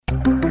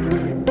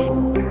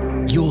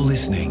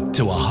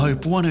to a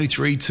Hope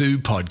 1032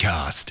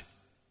 podcast.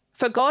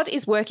 For God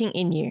is working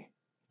in you,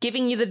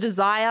 giving you the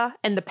desire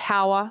and the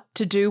power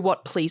to do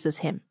what pleases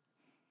him.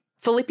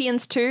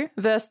 Philippians 2,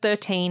 verse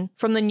 13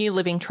 from the New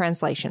Living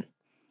Translation.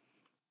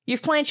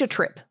 You've planned your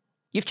trip.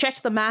 You've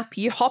checked the map,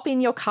 you hop in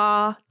your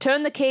car,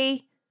 turn the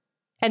key,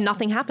 and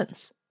nothing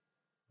happens.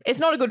 It's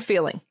not a good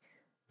feeling.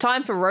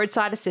 Time for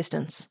roadside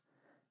assistance.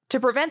 To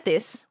prevent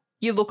this,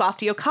 you look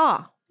after your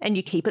car and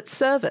you keep it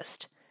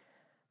serviced.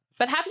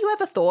 But have you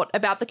ever thought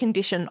about the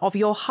condition of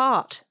your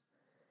heart?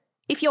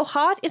 If your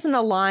heart isn't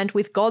aligned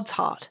with God's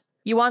heart,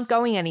 you aren't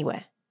going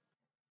anywhere.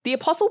 The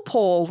Apostle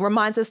Paul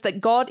reminds us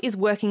that God is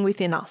working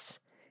within us,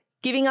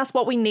 giving us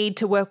what we need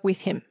to work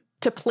with him,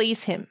 to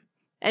please him,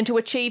 and to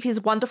achieve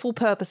his wonderful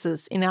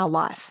purposes in our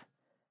life.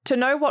 To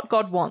know what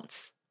God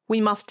wants,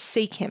 we must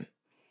seek him.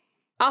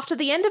 After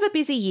the end of a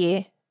busy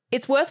year,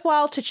 it's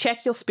worthwhile to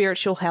check your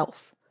spiritual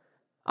health.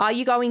 Are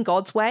you going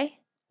God's way?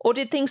 Or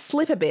did things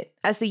slip a bit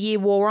as the year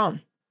wore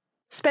on?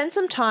 Spend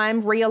some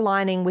time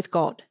realigning with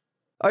God.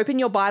 Open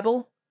your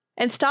Bible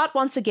and start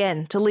once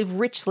again to live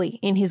richly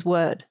in his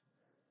word.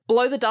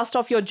 Blow the dust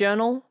off your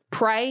journal,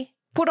 pray,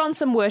 put on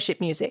some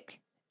worship music,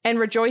 and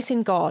rejoice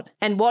in God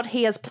and what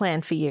he has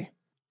planned for you.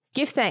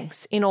 Give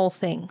thanks in all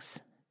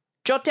things.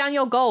 Jot down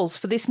your goals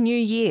for this new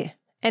year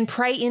and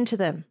pray into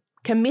them,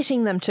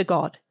 committing them to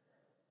God.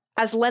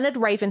 As Leonard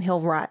Ravenhill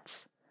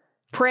writes,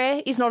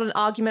 prayer is not an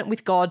argument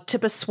with God to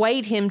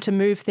persuade him to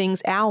move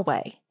things our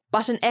way,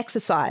 but an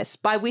exercise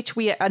by which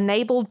we are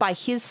enabled by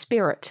his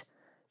Spirit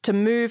to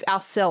move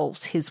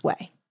ourselves his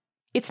way.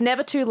 It's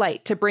never too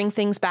late to bring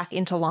things back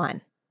into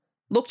line.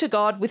 Look to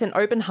God with an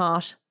open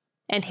heart,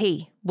 and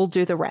he will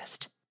do the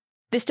rest.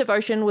 This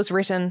devotion was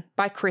written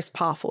by Chris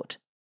Parfoot.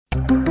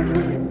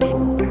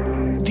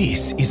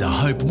 This is a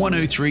Hope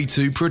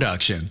 1032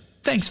 production.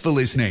 Thanks for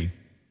listening.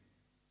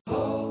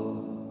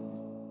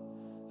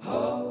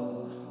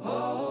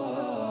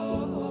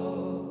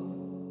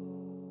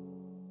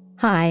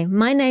 Hi,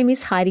 my name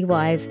is Heidi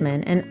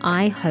Wiseman and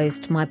I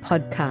host my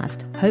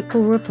podcast,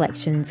 Hopeful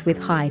Reflections with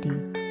Heidi.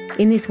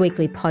 In this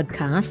weekly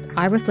podcast,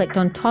 I reflect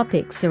on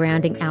topics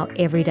surrounding our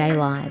everyday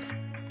lives,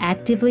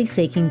 actively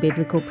seeking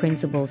biblical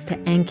principles to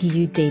anchor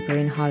you deeper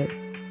in hope.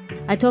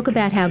 I talk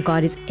about how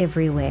God is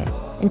everywhere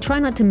and try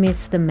not to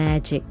miss the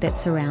magic that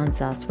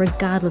surrounds us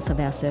regardless of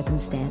our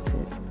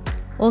circumstances.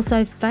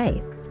 Also,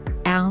 faith.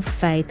 Our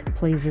faith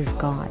pleases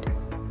God.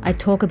 I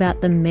talk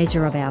about the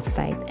measure of our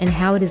faith and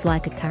how it is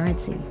like a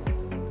currency.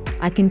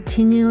 I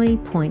continually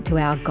point to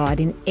our God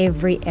in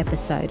every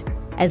episode,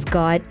 as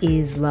God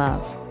is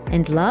love,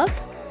 and love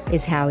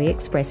is how he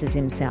expresses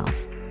himself.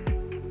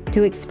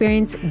 To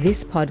experience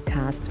this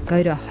podcast,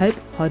 go to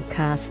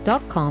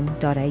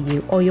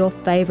hopepodcast.com.au or your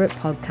favourite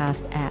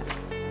podcast app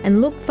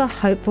and look for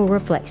Hopeful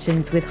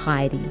Reflections with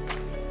Heidi.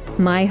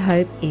 My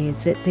hope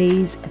is that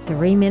these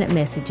 3-minute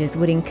messages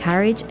would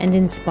encourage and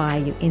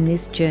inspire you in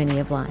this journey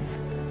of life.